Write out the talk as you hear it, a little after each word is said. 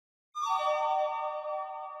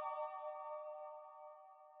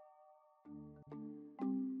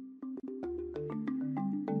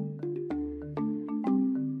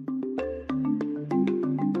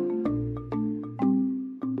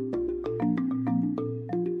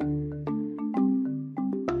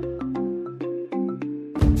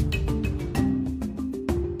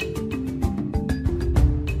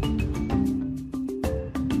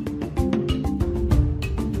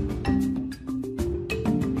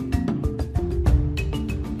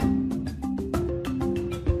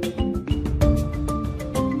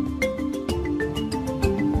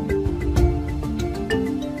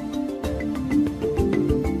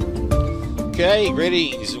Okay,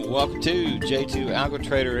 greetings and welcome to J2 Algo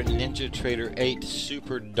Trader and NinjaTrader 8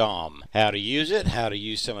 SuperDom. How to use it, how to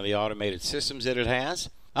use some of the automated systems that it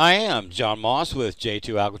has. I am John Moss with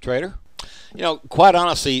J2 Algo Trader. You know, quite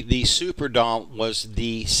honestly, the SuperDom was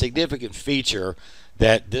the significant feature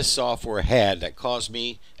that this software had that caused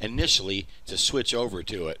me initially to switch over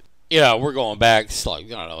to it. Yeah, we're going back, it's like,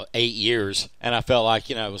 8 years, and I felt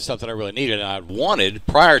like, it was something I really needed and I wanted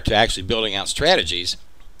prior to actually building out strategies.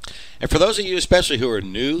 And for those of you especially who are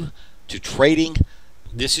new to trading,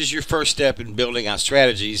 this is your first step in building out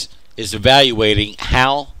strategies, is evaluating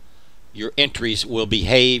how your entries will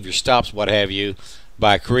behave, your stops, what have you,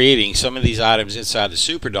 by creating some of these items inside the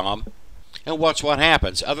SuperDom and watch what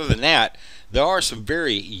happens. Other than that, there are some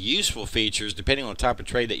very useful features depending on the type of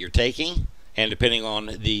trade that you're taking and depending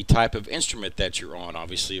on the type of instrument that you're on.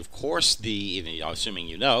 Obviously, of course, assuming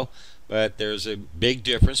you know, but there's a big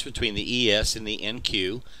difference between the ES and the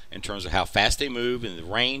NQ in terms of how fast they move and the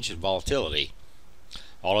range and volatility.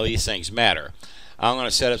 All of these things matter. I'm going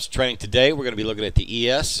to set up some trading today. We're going to be looking at the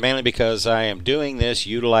ES, mainly because I am doing this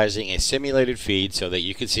utilizing a simulated feed so that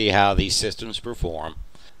you can see how these systems perform.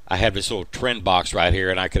 I have this little trend box right here,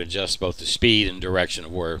 and I can adjust both the speed and direction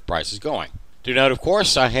of where price is going. Do note, of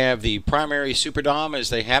course, I have the primary SuperDom as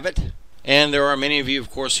they have it. And there are many of you,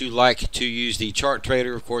 of course, who like to use the chart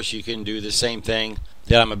trader. Of course, you can do the same thing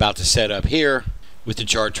that I'm about to set up here with the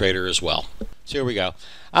chart trader as well. So here we go.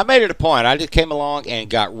 I made it a point. I just came along and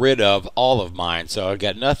got rid of all of mine. So I've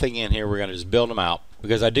got nothing in here. We're going to just build them out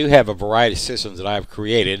because I do have a variety of systems that I've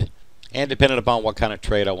created and depending upon what kind of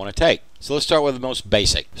trade I want to take. So let's start with the most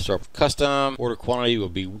basic. Start with custom. Order quantity will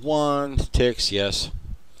be 1 ticks, yes.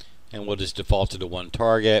 And we'll just default it to 1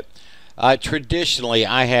 target. Traditionally,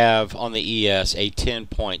 I have on the ES a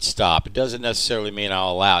 10-point stop. It doesn't necessarily mean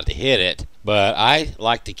I'll allow it to hit it, but I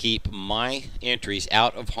like to keep my entries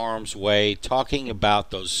out of harm's way. Talking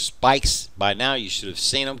about those spikes, by now you should have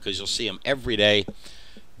seen them because you'll see them every day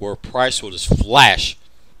where price will just flash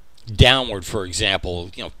downward, for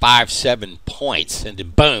example, 5-7 points, and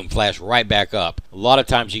then boom, flash right back up. A lot of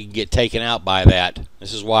times you can get taken out by that.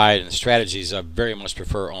 This is why in strategies I very much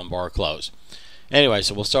prefer on bar close. Anyway,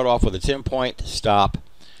 so we'll start off with a 10-point stop,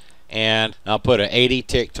 and I'll put an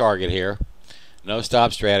 80-tick target here. No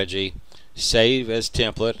stop strategy. Save as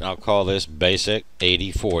template, and I'll call this basic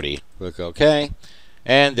 80-40. Click OK,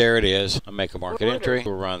 and there it is. I'll make a market entry.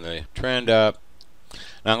 We'll run the trend up.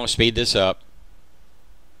 Now I'm going to speed this up.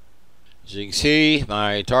 As you can see,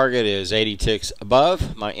 my target is 80 ticks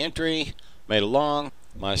above my entry, made a long.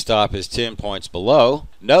 My stop is 10 points below.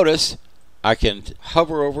 Notice I can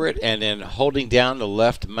hover over it, and then holding down the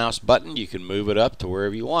left mouse button, you can move it up to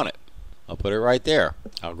wherever you want it. I'll put it right there.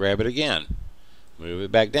 I'll grab it again. Move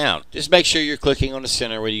it back down. Just make sure you're clicking on the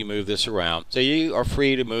center when you move this around. So you are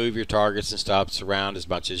free to move your targets and stops around as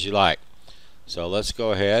much as you like. So let's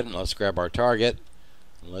go ahead and let's grab our target.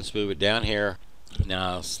 And let's move it down here.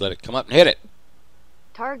 Now let's let it come up and hit it.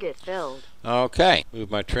 Target filled. Okay. Move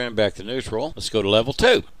my trend back to neutral. Let's go to level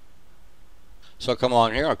 2. So I'll come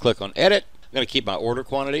along here, I'll click on edit. I'm going to keep my order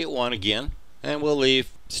quantity at 1 again, and we'll leave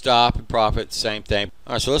stop and profit, same thing.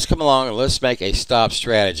 Alright, so let's come along and let's make a stop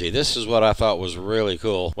strategy. This is what I thought was really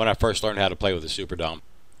cool when I first learned how to play with the SuperDom.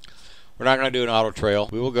 We're not going to do an auto trail.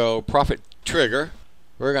 We will go profit trigger.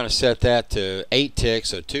 We're going to set that to 8 ticks,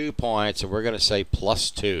 so 2 points, and we're going to say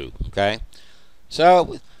 +2. Okay?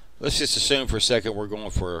 So let's just assume for a second we're going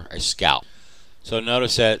for a scalp. So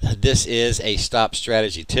notice that this is a stop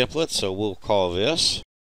strategy template, so we'll call this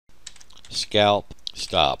scalp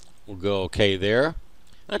stop. We'll go OK there. And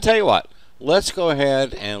I'll tell you what, let's go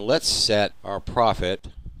ahead and let's set our profit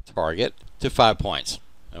target to 5 points.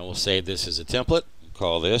 And we'll save this as a template. We'll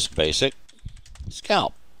call this basic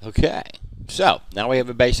scalp. Okay, so now we have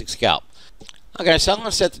a basic scalp. Okay, so I'm going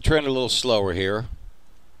to set the trend a little slower here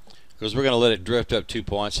because we're going to let it drift up 2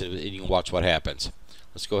 points and you can watch what happens.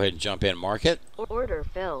 Let's go ahead and jump in market. Order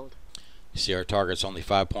filled. You see our target's only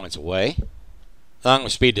 5 points away. Now I'm going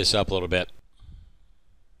to speed this up a little bit.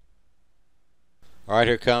 Alright,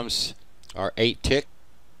 here comes our 8 tick.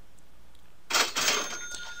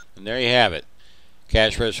 And there you have it.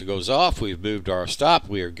 Cash register goes off. We've moved our stop.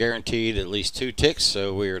 We are guaranteed at least 2 ticks,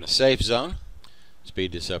 so we're in a safe zone.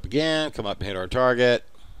 Speed this up again. Come up and hit our target.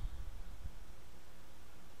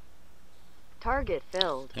 Target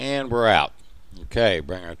filled. And we're out. Okay,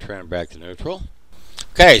 bring our trend back to neutral.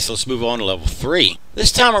 Okay, so let's move on to level 3.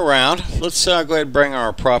 This time around, let's go ahead and bring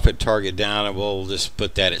our profit target down, and we'll just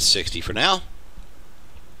put that at 60 for now.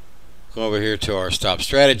 Go over here to our stop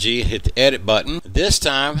strategy, hit the edit button. This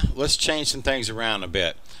time, let's change some things around a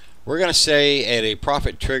bit. We're going to say at a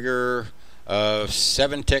profit trigger of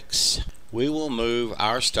 7 ticks, we will move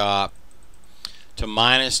our stop to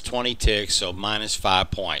minus 20 ticks, so minus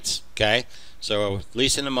 5 points. Okay, so at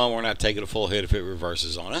least in the moment we're not taking a full hit if it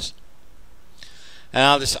reverses on us.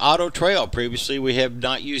 Now this auto trail, previously we have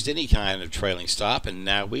not used any kind of trailing stop, and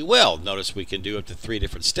now we will. Notice we can do up to 3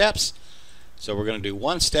 different steps. So we're going to do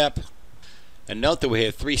one step, and note that we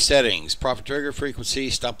have 3 settings: profit trigger, frequency,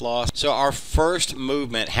 stop loss. So our first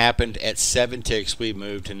movement happened at 7 ticks. We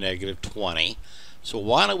moved to negative 20. So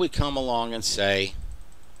why don't we come along and say,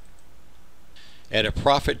 at a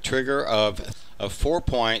profit trigger of 4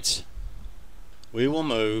 points, we will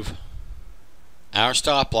move our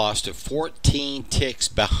stop loss to 14 ticks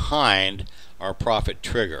behind our profit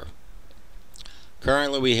trigger.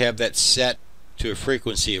 Currently we have that set to a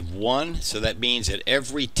frequency of 1, so that means at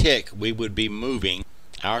every tick we would be moving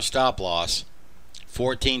our stop loss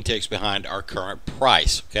 14 ticks behind our current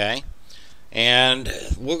price. Okay, and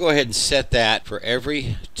we'll go ahead and set that for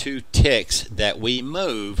every 2 ticks that we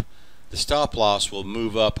move, the stop loss will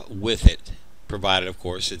move up with it, provided of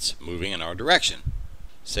course it's moving in our direction.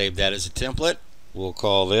 Save that as a template. We'll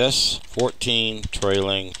call this 14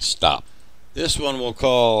 trailing stop. This one we'll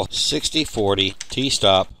call 60/40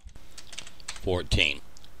 T-stop 14.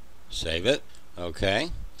 Save it.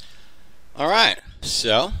 Okay. Alright,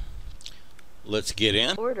 so let's get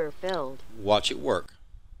in. Order filled. Watch it work.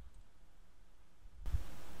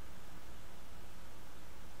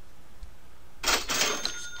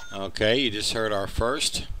 Okay, you just heard our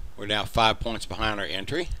first. We're now 5 points behind our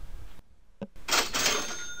entry.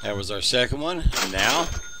 That was our second one. Now,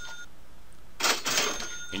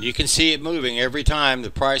 and you can see it moving every time the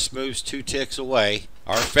price moves 2 ticks away.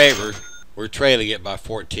 Our favor, we're trailing it by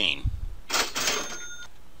 14. Let's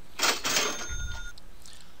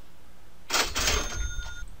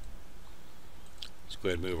go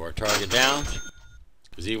ahead and move our target down,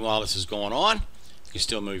 because even while this is going on, you can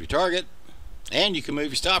still move your target, and you can move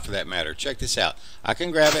your stop for that matter. Check this out. I can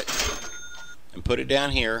grab it and put it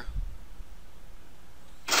down here,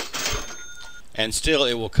 and still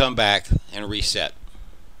it will come back and reset.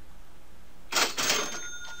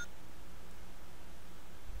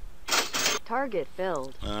 Target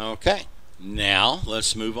filled. Okay, now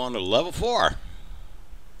let's move on to level 4.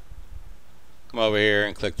 Come over here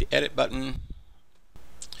and click the edit button.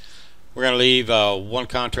 We're going to leave one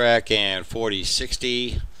contract and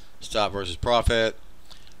 40/60 stop versus profit.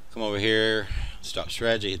 Come over here, stop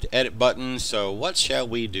strategy, hit the edit button. So what shall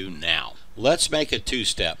we do now? Let's make a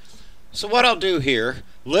 2-step. So what I'll do here,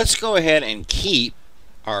 let's go ahead and keep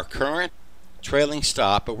our current trailing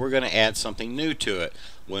stop, but we're going to add something new to it.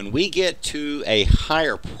 When we get to a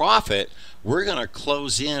higher profit, we're going to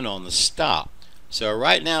close in on the stop. So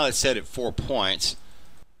right now it's set at 4 points.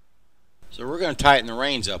 So we're going to tighten the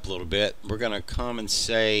reins up a little bit. We're going to come and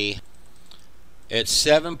say at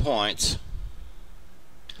 7 points,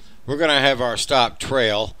 we're going to have our stop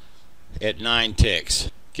trail at 9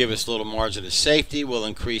 ticks. Give us a little margin of safety. We'll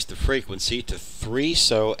increase the frequency to 3,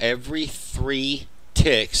 so every 3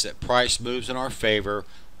 ticks that price moves in our favor,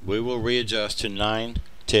 we will readjust to 9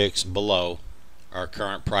 ticks below our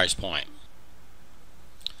current price point.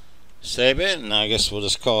 Save it, and I guess we'll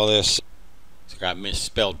just call this, I got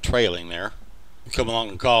misspelled trailing there. Come along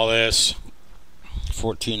and call this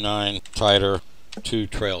 14.9 tighter 2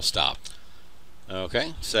 trail stop.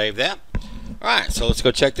 Okay, save that. Alright, so let's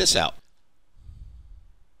go check this out.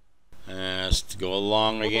 Let's go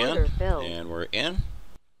along again, and we're in.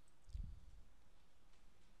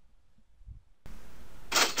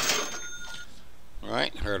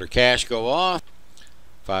 Alright, heard our cash go off.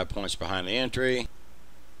 5 points behind the entry.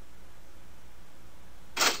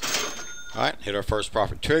 Alright, hit our first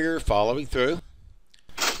profit trigger, following through.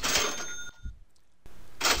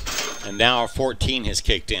 And now our 14 has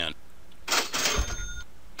kicked in.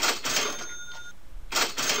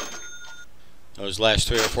 Those last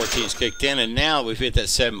 3 or 14s kicked in, and now we've hit that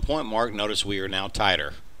 7-point mark. Notice we are now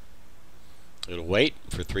tighter. It'll wait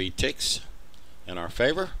for 3 ticks in our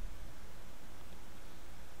favor.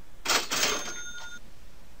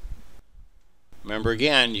 Remember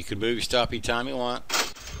again, you can move your stop anytime you want.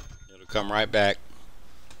 It'll come right back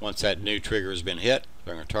once that new trigger has been hit.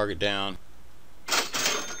 Bring our target down.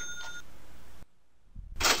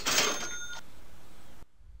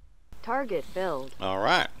 Target filled.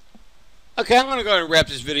 Alright. Okay, I'm going to go ahead and wrap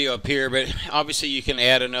this video up here, but obviously you can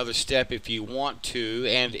add another step if you want to,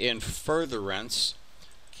 and in furtherance,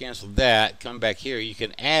 cancel that, come back here, you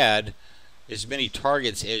can add as many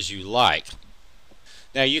targets as you like.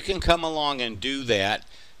 Now you can come along and do that,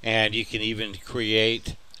 and you can even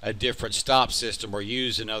create a different stop system or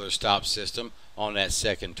use another stop system on that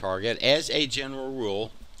second target. As a general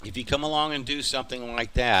rule, if you come along and do something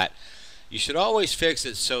like that, you should always fix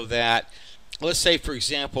it so that, let's say for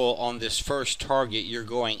example on this first target you're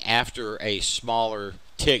going after a smaller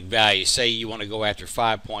tick value. Say you want to go after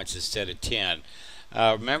 5 points instead of 10.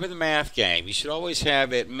 Remember the math game. You should always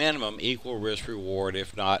have at minimum equal risk reward,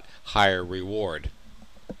 if not higher reward.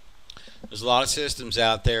 There's a lot of systems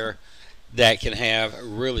out there that can have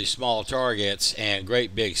really small targets and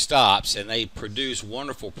great big stops, and they produce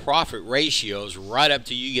wonderful profit ratios right up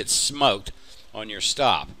to you get smoked on your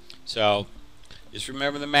stop. So just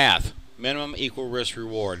remember the math. Minimum equal risk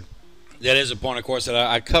reward. That is a point, of course, that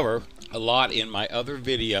I cover a lot in my other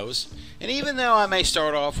videos. And even though I may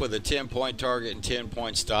start off with a 10-point target and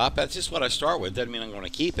 10-point stop, that's just what I start with. Doesn't mean I'm going to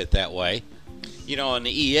keep it that way. You know, in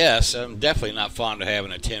the ES, I'm definitely not fond of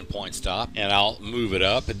having a 10-point stop, and I'll move it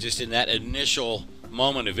up. And just in that initial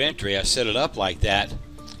moment of entry, I set it up like that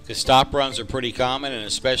because stop runs are pretty common, and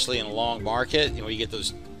especially in a long market, you know, you get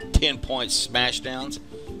those 10-point smash downs,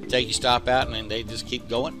 take your stop out, and then they just keep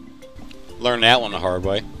going. Learn that one the hard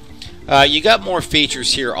way. You got more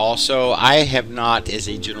features here also. I have not, as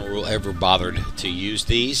a general rule, ever bothered to use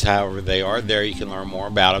these. However, they are there. You can learn more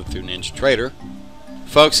about them through NinjaTrader.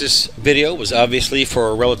 Folks, this video was obviously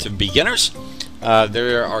for relative beginners.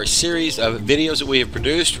 There are a series of videos that we have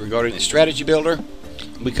produced regarding the strategy builder.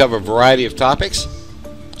 We cover a variety of topics.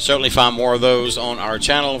 Certainly find more of those on our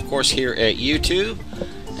channel, of course, here at YouTube.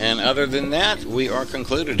 And other than that, we are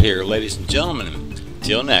concluded here, ladies and gentlemen.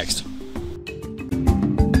 Till next.